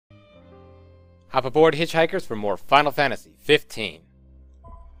Hop aboard, hitchhikers, for more Final Fantasy 15.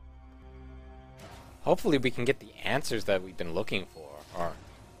 Hopefully we can get the answers that we've been looking for. Or,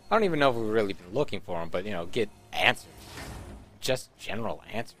 I don't even know if we've really been looking for them, but, you know, get answers. Just general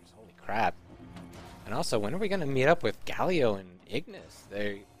answers. Holy crap. And also, when are we going to meet up with Galio and Ignis?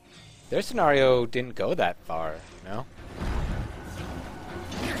 Their scenario didn't go that far, you know?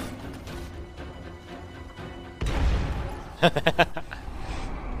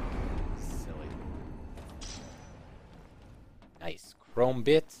 Silly. Nice. Chrome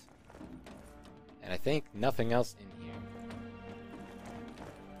bit. And I think nothing else in here.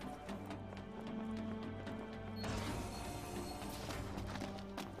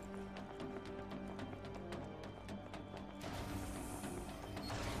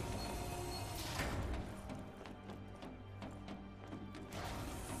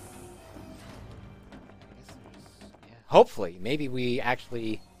 Hopefully, maybe we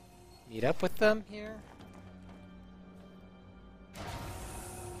actually meet up with them here.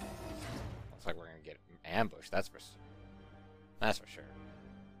 Looks like we're gonna get ambushed. That's for sure.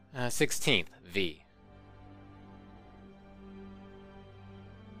 16th V.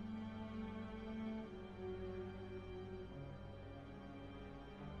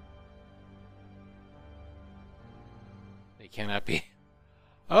 They cannot be.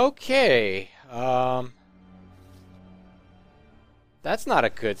 Okay. That's not a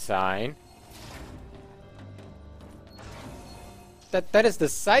good sign. That is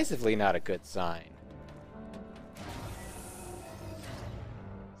decisively not a good sign.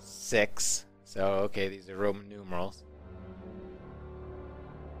 6. So, okay, these are Roman numerals.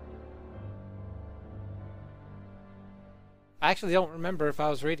 I actually don't remember if I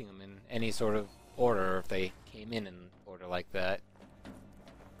was reading them in any sort of order, or if they came in order like that.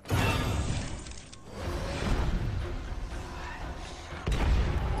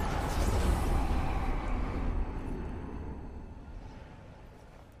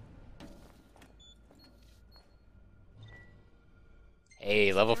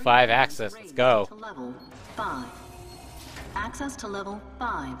 Hey, level 5 access, let's go. To level 5. Access to level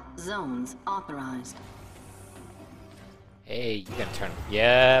 5 zones authorized. Hey, you gotta turn.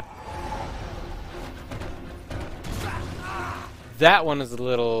 Yep. That one is a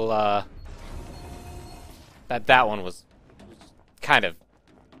little, that one was kind of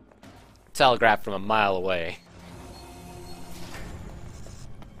telegraphed from a mile away.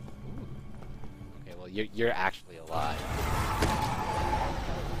 Okay, well, you're actually alive.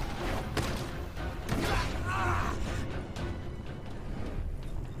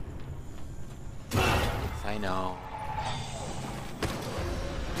 I know.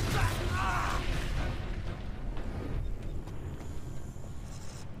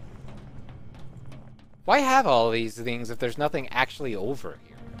 Why have all these things if there's nothing actually over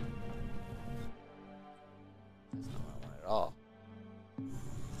here? That's not what I want at all.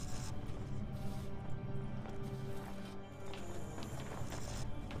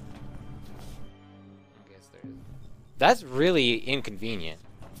 I guess there is. That's really inconvenient.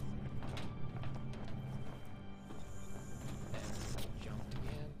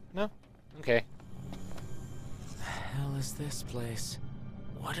 No? Okay. The hell is this place?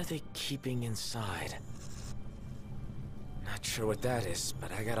 What are they keeping inside? Not sure what that is,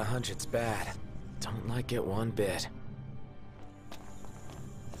 but I got a hunch it's bad. Don't like it one bit.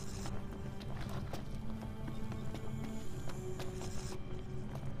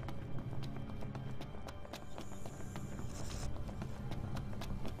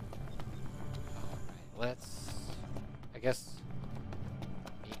 Let's... I guess...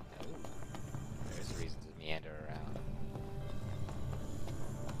 There's a reason to meander around.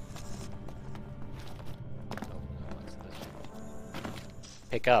 What's this?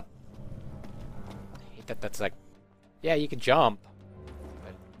 Pick up. I hate that that's like... Yeah, you can jump.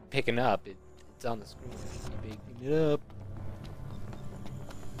 But picking up, it's on the screen. Picking it up.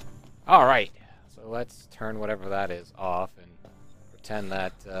 Alright. So let's turn whatever that is off and pretend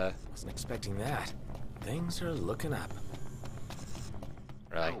that... Wasn't expecting that. Things are looking up.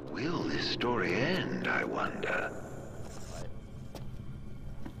 Right. How will this story end, I wonder?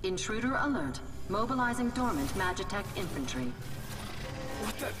 Intruder alert. Mobilizing dormant Magitech infantry.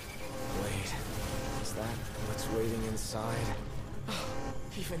 What the? Wait. Is that what's waiting inside?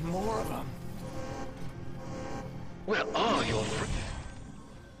 Even more of them. Where are your friends?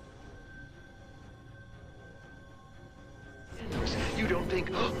 You don't think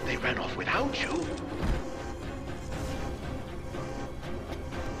they ran off without you?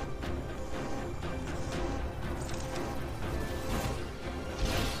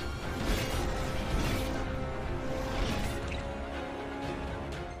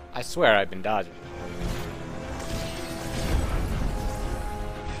 I I swear I've been dodging.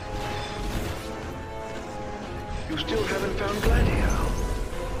 You still haven't found Gladio?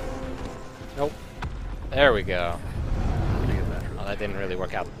 Nope. There we go. Only a matter Well, of that didn't really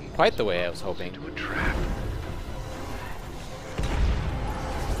work out quite the way I was hoping. to a trap.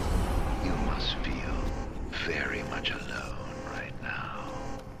 You must feel very much alone right now.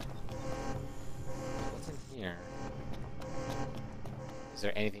 What's in here? Is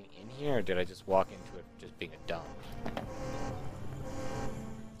there anything in here, or did I just walk into it just being a dump?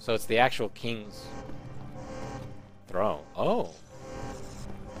 So it's the actual king's throne. Oh! Well,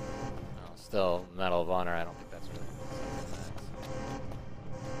 still, Medal of Honor, I don't think that's really something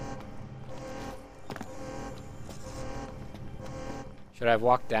that's... Should I have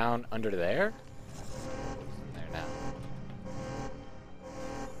walked down under there? What's in there now?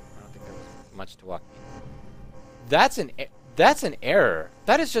 I don't think there was much to walk in. That's an error.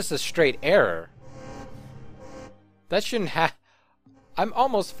 That is just a straight error. That shouldn't have... I'm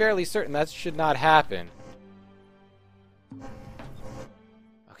almost fairly certain that should not happen.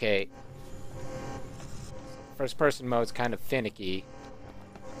 Okay. First person mode's kind of finicky.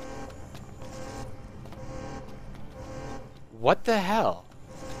 What the hell?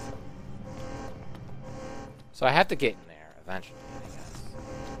 So I have to get in there eventually, I guess.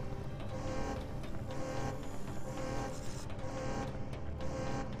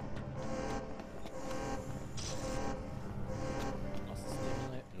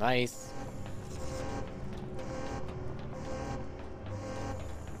 Nice.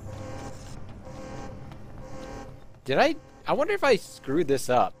 Did I wonder if I screwed this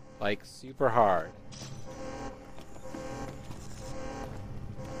up, like, super hard.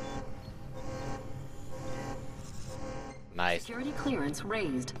 Nice. Security clearance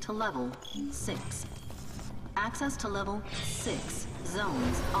raised to level 6. Access to level 6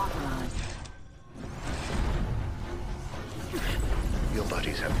 zones authorized. Your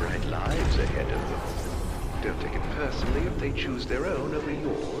buddies have bright lives ahead of them. Don't take it personally if they choose their own over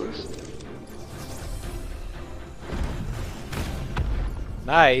yours.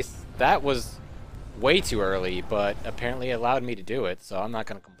 Nice. That was way too early, but apparently it allowed me to do it, so I'm not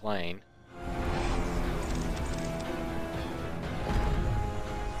going to complain.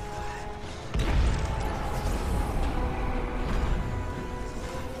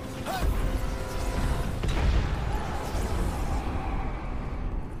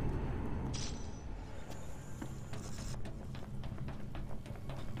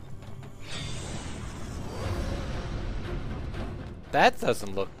 That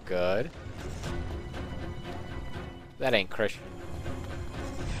doesn't look good. That ain't Christian.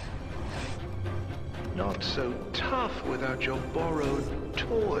 Not so tough without your borrowed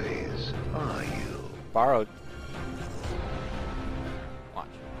toys, are you? Borrowed. Watch.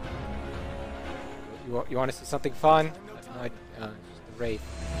 You want to see something fun? Just the Wraith.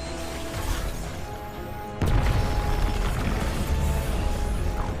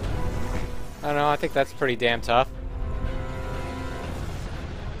 I don't know, I think that's pretty damn tough.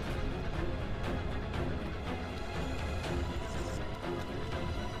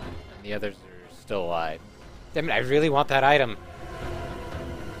 The others are still alive. Damn it, I really want that item.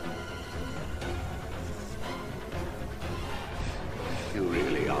 You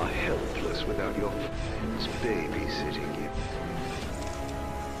really are helpless without your friends babysitting you.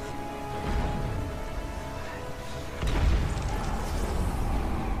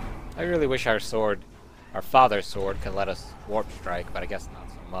 I really wish our sword, our father's sword, could let us warp strike, but I guess not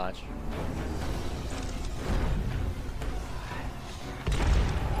so much.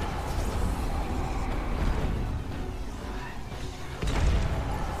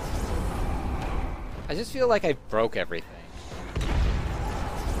 I just feel like I broke everything.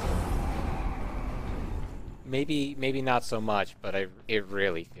 Maybe not so much, but it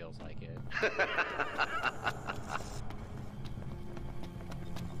really feels like it. Okay,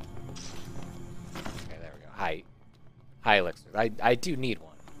 there we go. High elixir. I do need one.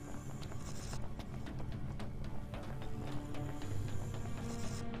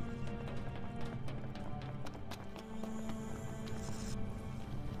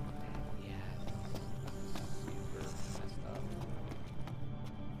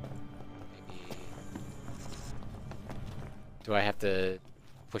 Do I have to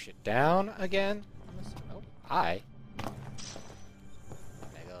push it down again? Nope. Hi.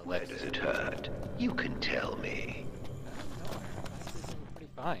 Where does it hurt? You can tell me. No, actually doing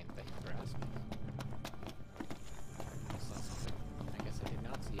pretty fine. Thank you for asking. I saw something. I guess I did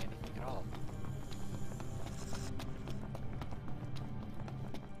not see anything at all.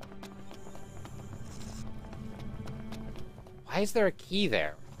 Why is there a key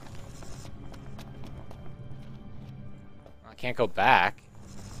there? can't go back.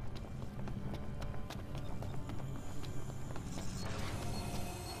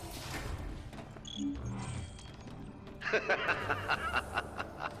 Oh,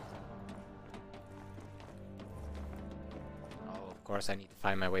 of course I need to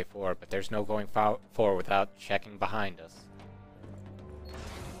find my way forward, but there's no going forward without checking behind us.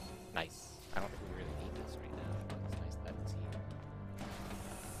 Nice. I don't think we really need this right now, but it's nice that it's here.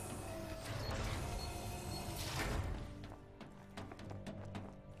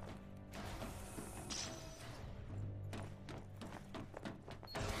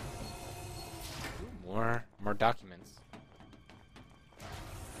 Ooh, more documents.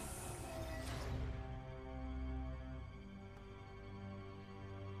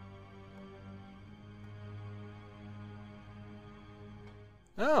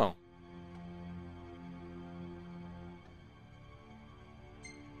 Oh.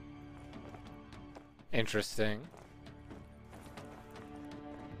 Interesting.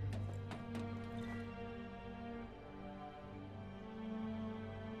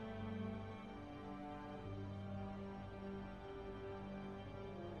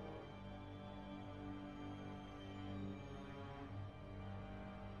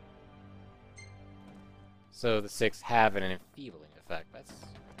 So the 6 have an enfeebling effect. That's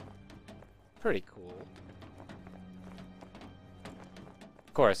pretty cool.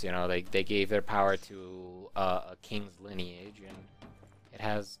 Of course, you know, they gave their power to a king's lineage, and it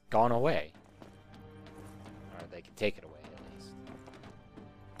has gone away. Or they can take it away, at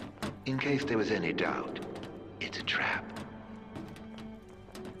least. In case there was any doubt, it's a trap.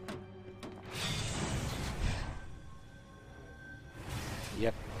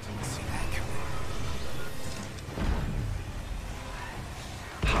 Yep. Didn't see that coming.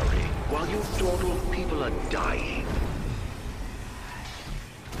 Hurry, while you dawdle people are dying.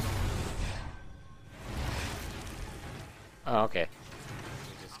 Oh, okay.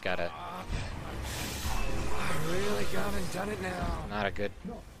 We just gotta... I really gone and done it now. Not a good...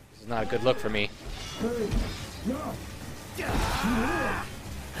 This is not a good look for me.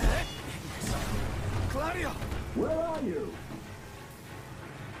 Claudio! Where are you?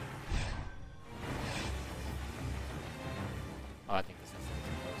 Oh, I think this is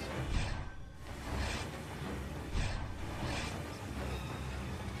closer.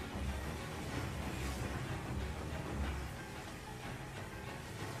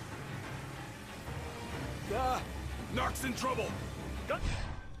 Narc's in trouble.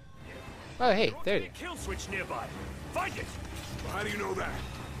 Oh, hey, there you A kill switch nearby. Find it. How do you know that?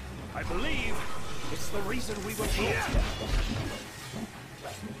 I believe it's the reason we were brought here.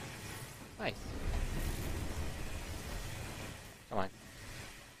 Nice. Come on.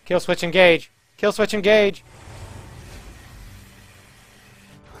 Kill switch engage! Kill switch engage!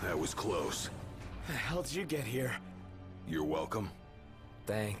 That was close. How the hell did you get here? You're welcome.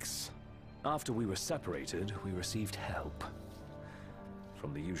 Thanks. After we were separated, we received help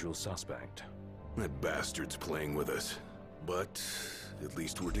from the usual suspect. That bastard's playing with us. But at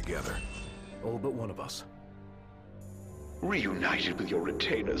least we're together. All but one of us. Reunited with your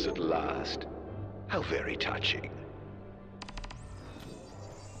retainers at last. How very touching.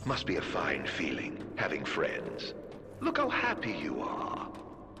 Must be a fine feeling, having friends. Look how happy you are.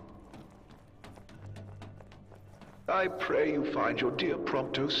 I pray you find your dear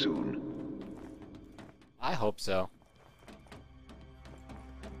Prompto soon. I hope so.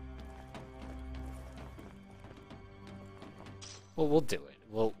 Well, we'll do it.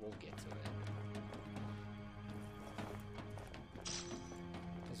 We'll get to it.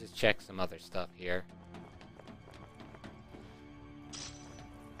 Let's just check some other stuff here.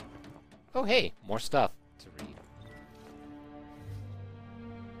 Oh, hey, more stuff to read.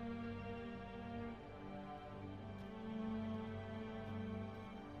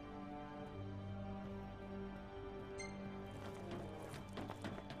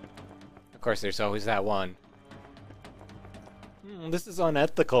 Of course, there's always that one. This is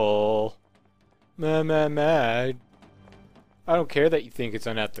unethical. Mad. I don't care that you think it's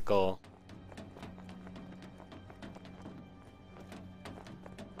unethical.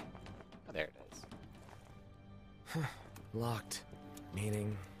 Oh, there it is. Locked.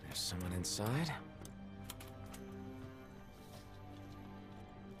 Meaning there's someone inside?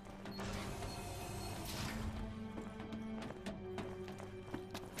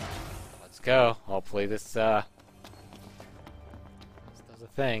 Let's go. Hopefully this does a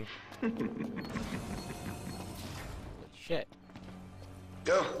thing. Holy shit.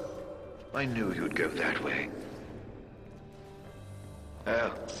 Oh, I knew you'd go that way.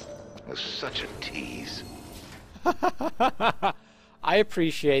 Oh, was such a tease. I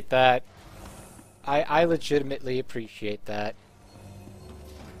appreciate that. I legitimately appreciate that.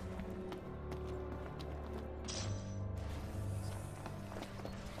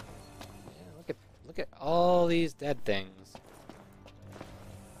 Yeah, look at all these dead things.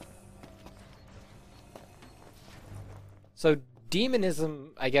 So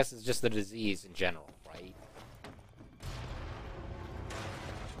demonism, I guess, is just a disease in general, right?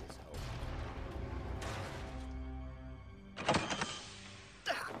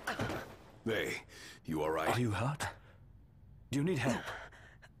 Hey, you alright? Are you hurt? Do you need help?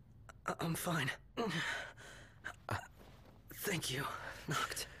 I'm fine. Thank you,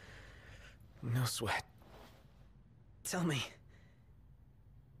 Noct. No sweat. Tell me,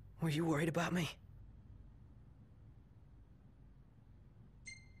 were you worried about me?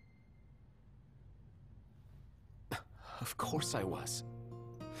 Of course I was.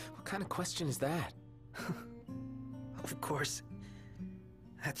 What kind of question is that? Of course.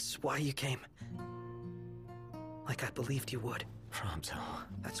 That's why you came. Like I believed you would. Prompto.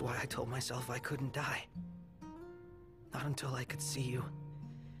 That's why I told myself I couldn't die. Not until I could see you.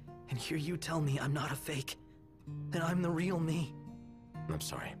 And hear you tell me I'm not a fake. That I'm the real me. I'm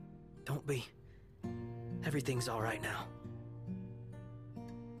sorry. Don't be. Everything's alright now.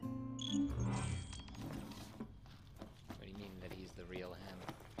 What do you mean that he's the real him?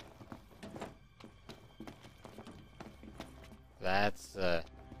 That's, I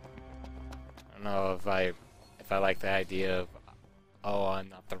don't know if I like the idea of, oh, I'm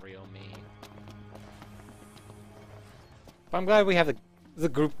not the real me. But I'm glad we have the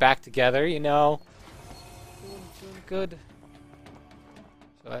group back together, you know? Doing good.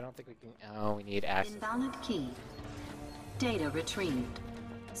 So I don't think we can, oh, we need access. Invalid key. Data retrieved.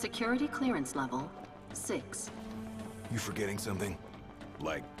 Security clearance level 6. You forgetting something?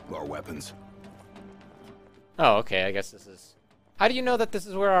 Like our weapons? Oh, okay, I guess this is... How do you know that this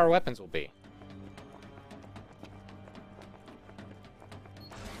is where our weapons will be?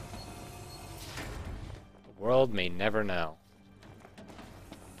 The world may never know.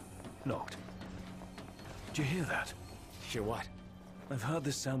 Knocked. Do you hear that? Hear what? I've heard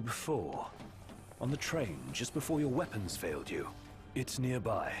this sound before. On the train, just before your weapons failed you. It's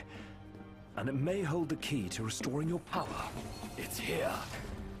nearby. And it may hold the key to restoring your power. It's here.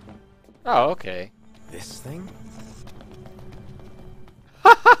 Oh, okay. This thing?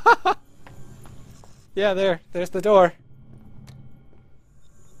 Yeah, there's the door.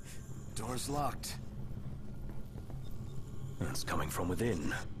 Door's locked. That's coming from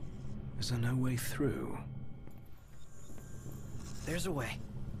within. Is there no way through? There's a way.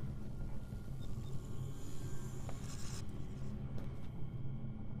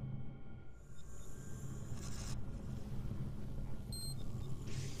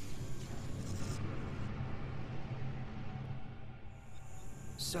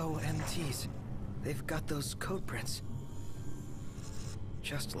 So, MTs, they've got those code prints.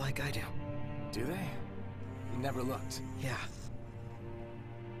 Just like I do. Do they? Never looked. Yeah.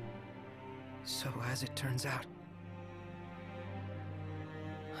 So, as it turns out,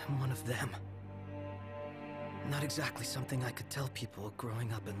 I'm one of them. Not exactly something I could tell people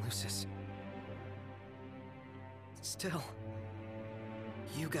growing up in Lucis. Still,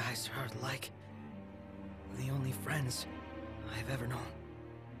 you guys are like the only friends I've ever known.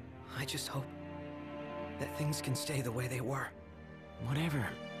 I just hope that things can stay the way they were. Whatever.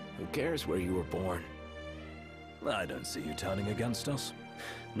 Who cares where you were born? I don't see you turning against us.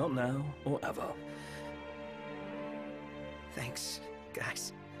 Not now or ever. Thanks,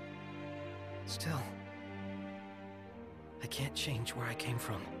 guys. Still, I can't change where I came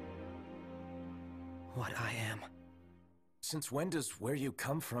from. What I am. Since when does where you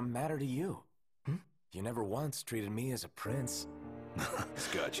come from matter to you? You never once treated me as a prince. It's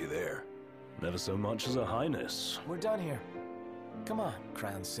got you there. Never so much as a highness. We're done here. Come on,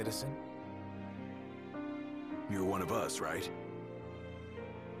 crown citizen. You're one of us, right?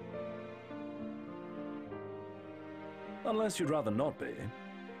 Unless you'd rather not be.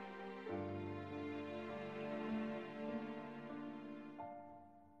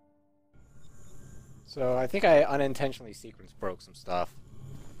 So I think I unintentionally sequence broke some stuff.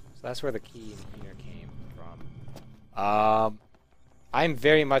 So that's where the key in here came from. I'm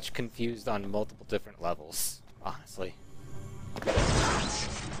very much confused on multiple different levels, honestly.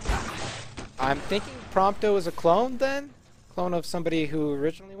 I'm thinking Prompto is a clone then? Clone of somebody who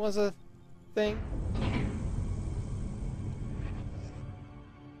originally was a thing?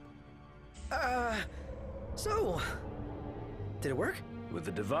 So, did it work? With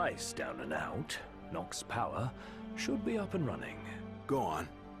the device down and out, Nox's power should be up and running. Go on,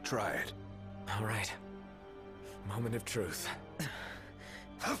 try it. All right. Moment of truth.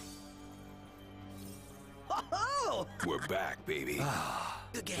 We're back, baby.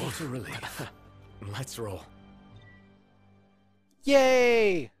 What a relief. Let's roll.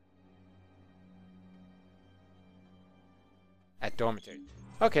 Yay! At dormitory.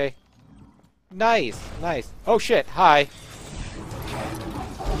 Okay. Nice, nice. Oh shit, hi.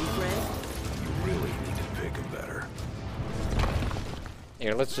 Really need to pick a better.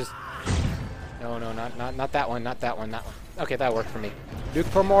 Here, let's just... No, no, not that one, not that one, that one. Okay, that worked for me. Nuke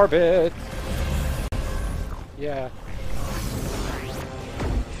for Morbid! Yeah.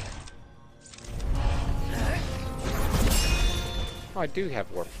 Oh, I do have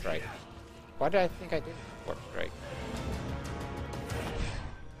Warp Strike. Why did I think I did have Warp Strike?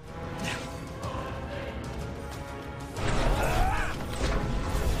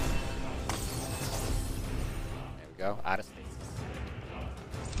 There we go, out of stasis.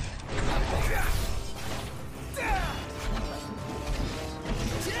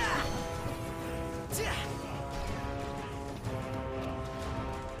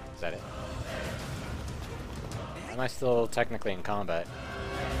 Is that it? Am I still technically in combat?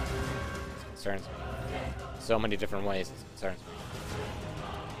 This concerns me. So many different ways, this concerns me.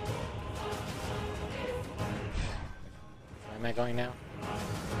 Where am I going now?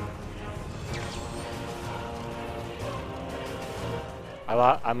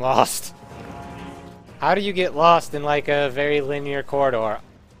 I'm lost. How do you get lost in like a very linear corridor?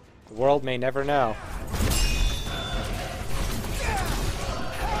 The world may never know.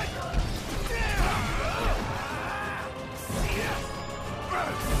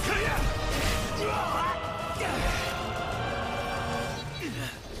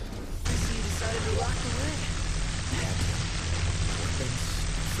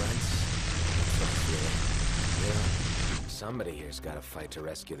 Somebody here's got to fight to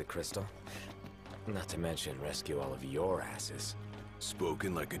rescue the crystal. Not to mention rescue all of your asses.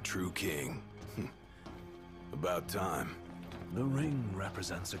 Spoken like a true king. About time. The ring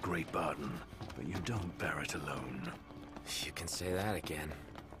represents a great burden, but you don't bear it alone. You can say that again.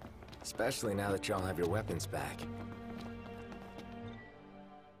 Especially now that y'all have your weapons back.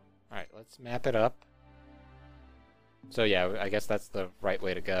 Alright, let's map it up. So yeah, I guess that's the right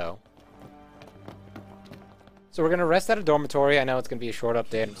way to go. So we're gonna rest at a dormitory. I know it's gonna be a short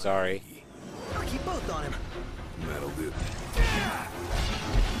update, I'm sorry. I'll keep both on him. That'll do.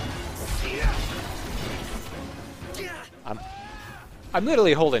 I'm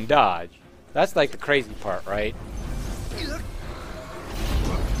literally holding dodge. That's like the crazy part, right?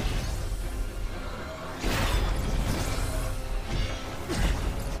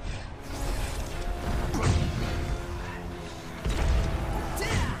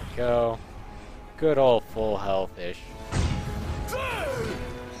 Go. Good old full health-ish.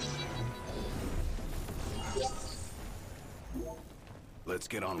 Let's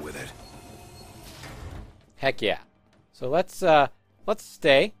get on with it. Heck yeah. So let's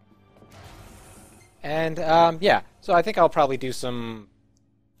stay. And yeah, so I think I'll probably do some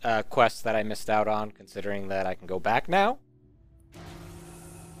quests that I missed out on, considering that I can go back now.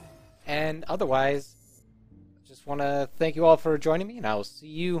 And otherwise, just want to thank you all for joining me, and I will see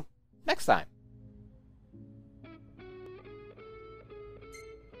you next time.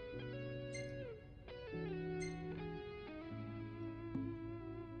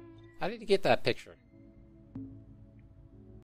 How did you get that picture?